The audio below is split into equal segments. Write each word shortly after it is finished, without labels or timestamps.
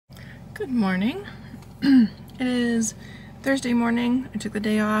Good morning. It is Thursday morning. I took the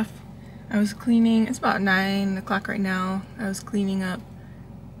day off. I was cleaning. It's about 9 o'clock right now. I was cleaning up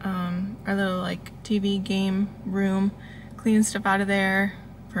our little like TV game room, cleaning stuff out of there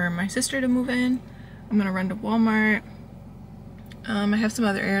for my sister to move in. I'm gonna run to Walmart. I have some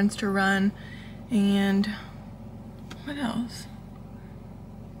other errands to run, and what else?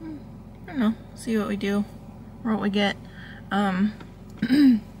 I don't know. See what we do or what we get.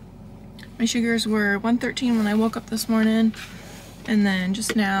 My sugars were 113 when I woke up this morning, and then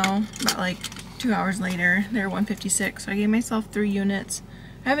just now, about like 2 hours later, they're 156. So I gave myself 3 units.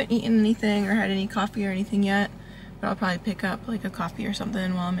 I haven't eaten anything or had any coffee or anything yet, but I'll probably pick up like a coffee or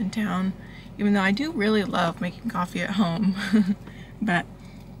something while I'm in town, even though I do really love making coffee at home. But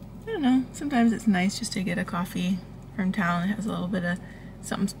I don't know, sometimes it's nice just to get a coffee from town that has a little bit of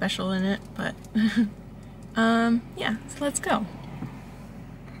something special in it. But yeah, so let's go.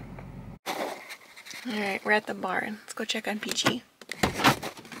 Alright, we're at the barn. Let's go check on Peachy.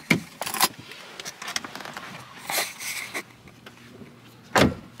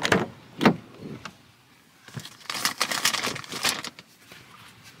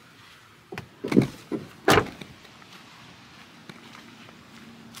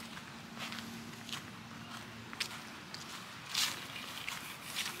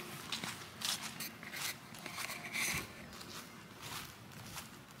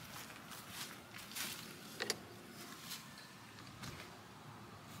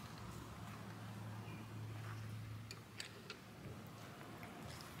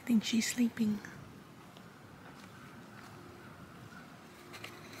 I think she's sleeping.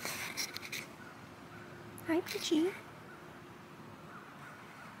 Hi, Peachy.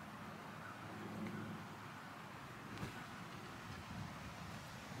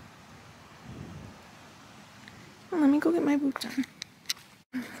 Well, let me go get my boots on.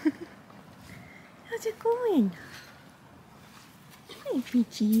 How's it going? Hi,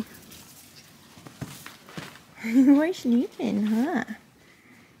 Peachy. We're sleeping, huh?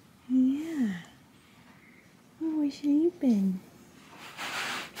 Yeah. We're sleeping.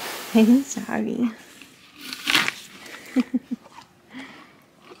 I'm sorry.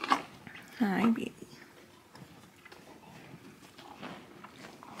 Hi, baby.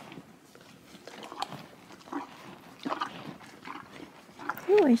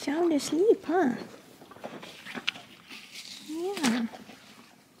 You were sound asleep, huh? Yeah.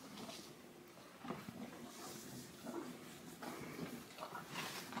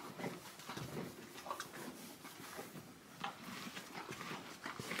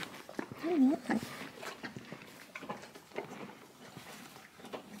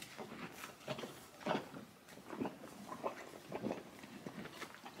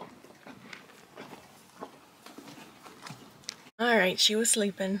 Alright, she was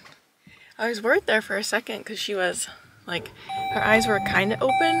sleeping. I was worried there for a second because she was, like, her eyes were kind of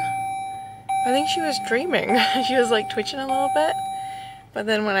open. I think she was dreaming. She was, like, twitching a little bit. But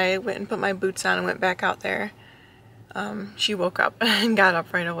then when I went and put my boots on and went back out there, she woke up and got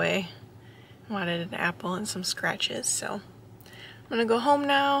up right away. Wanted an apple and some scratches, so I'm gonna go home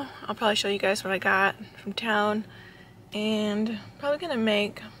now. I'll probably show you guys what I got from town, and probably gonna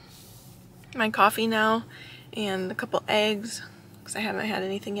make my coffee now and a couple eggs because I haven't had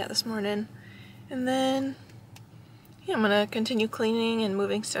anything yet this morning. And then yeah, I'm gonna continue cleaning and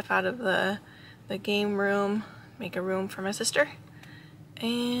moving stuff out of the game room, make a room for my sister,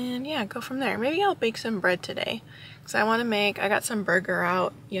 and yeah, go from there. Maybe I'll bake some bread today because I got some burger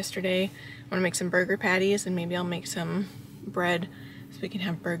out yesterday. I want to make some burger patties, and maybe I'll make some bread so we can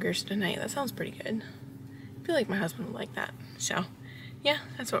have burgers tonight. That sounds pretty good. I feel like my husband would like that. So yeah,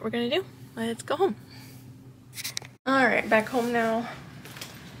 that's what we're gonna do. Let's go home. Alright, back home now.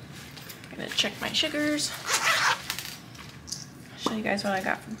 I'm gonna check my sugars. Show you guys what I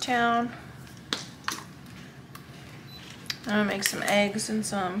got from town. I'm gonna make some eggs and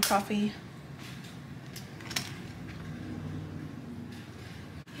some coffee.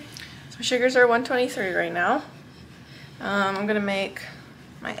 So sugars are 123 right now. I'm gonna make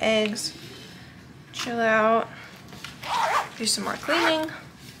my eggs, chill out, do some more cleaning.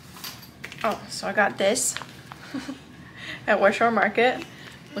 Oh, so I got this at West Shore Market.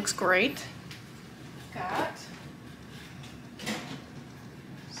 Looks great.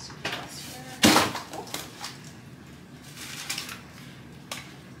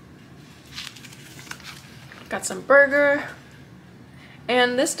 Got some burger,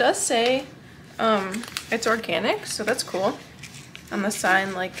 and this does say it's organic, so that's cool. On the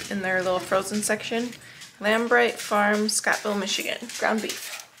sign, like in their little frozen section, Lambright Farm, Scottville, Michigan, ground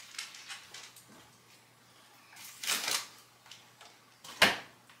beef.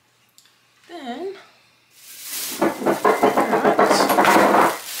 then,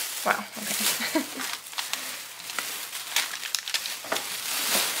 wow, okay.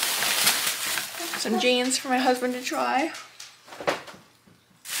 Some jeans for my husband to try.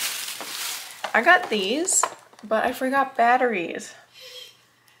 I got these, but I forgot batteries.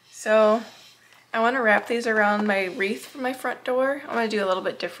 So I want to wrap these around my wreath for my front door. I'm going to do a little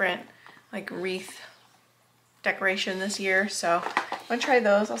bit different, like wreath decoration this year. So I'm going to try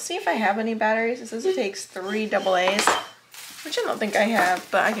those. I'll see if I have any batteries. It says it takes 3 AA's, which I don't think I have,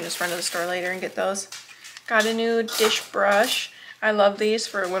 but I can just run to the store later and get those. Got a new dish brush. I love these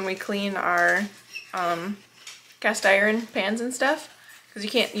for when we clean our cast iron pans and stuff, because you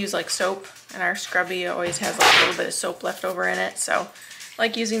can't use like soap, and our scrubby always has like a little bit of soap left over in it. So I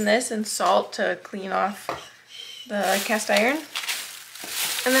like using this and salt to clean off the cast iron.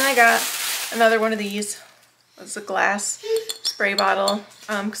 And then I got another one of these. It's a glass spray bottle,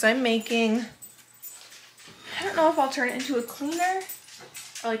 because I'm making, I don't know if I'll turn it into a cleaner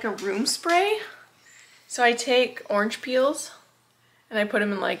or like a room spray. So I take orange peels and I put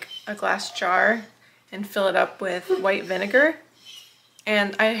them in like a glass jar and fill it up with white vinegar.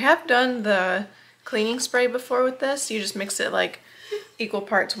 And I have done the cleaning spray before with this. You just mix it like equal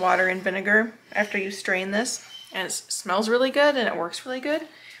parts water and vinegar after you strain this, and it smells really good and it works really good.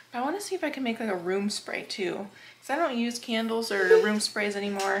 But I want to see if I can make like a room spray too, because I don't use candles or room sprays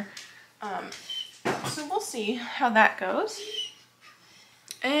anymore. So we'll see how that goes.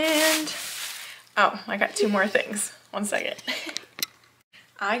 And oh, I got 2 more things. One second.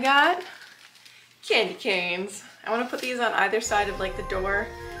 I got candy canes. I want to put these on either side of like the door.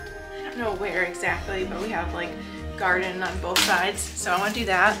 I don't know where exactly, but we have like garden on both sides, so I want to do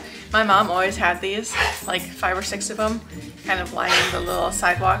that. My mom always had these, like 5 or 6 of them, kind of lining the little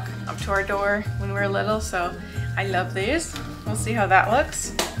sidewalk up to our door when we were little, so I love these. We'll see how that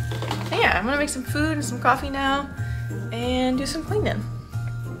looks. But yeah, I'm gonna make some food and some coffee now and do some cleaning.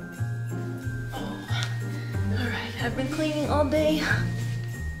 Oh, alright, I've been cleaning all day,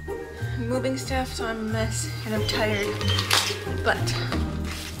 moving stuff, so I'm a mess and I'm tired, but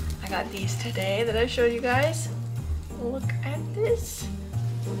I got these today that I showed you guys. Look at this.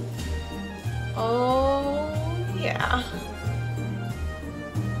 Oh yeah,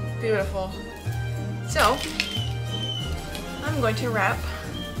 beautiful. So I'm going to wrap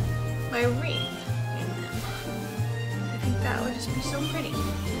my wreath in them. I think that would just be so pretty.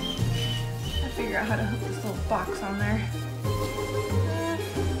 I'll figure out how to hook this little box on there.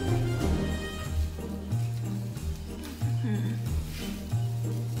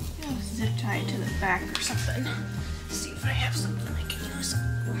 Zip tie it to the back or something. See if I have something I can use.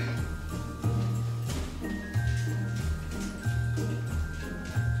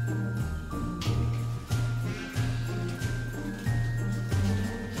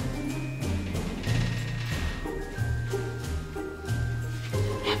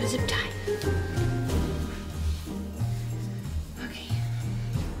 I have a zip tie. Okay.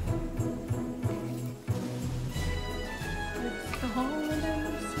 It's the holiday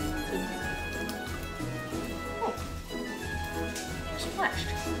season. Oh, it's flashed.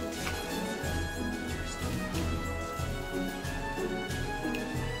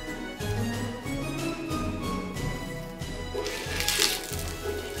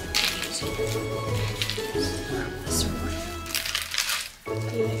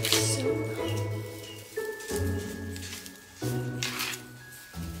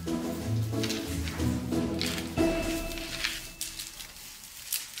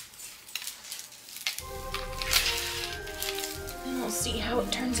 And we'll see how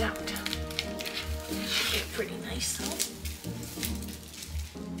it turns out. It should get pretty nice though.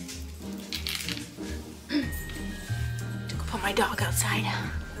 To go put my dog outside.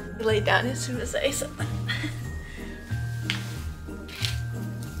 He laid down as soon as I said that.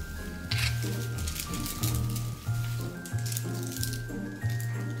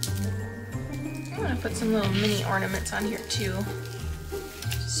 I'm gonna put some little mini ornaments on here too.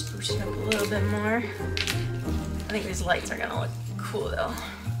 Just spruce it up a little bit more. I think these lights are gonna look cool though.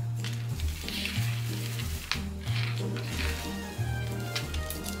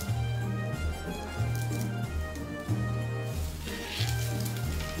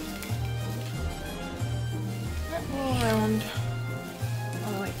 Not go around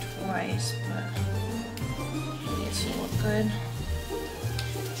all the way twice, but these will look good.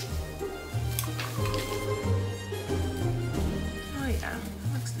 Oh yeah,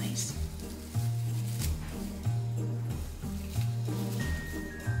 looks nice.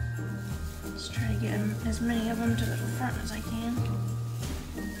 Just try to get as many of them to the front as I can.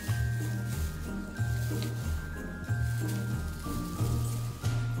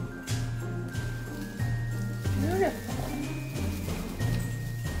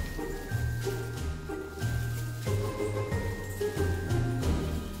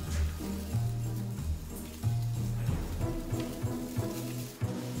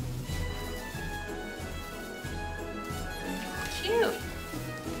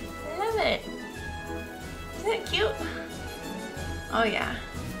 Oh yeah.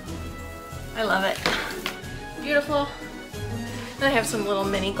 I love it. Beautiful. And I have some little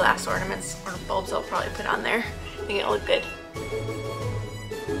mini glass ornaments or bulbs I'll probably put on there. I think it'll look good.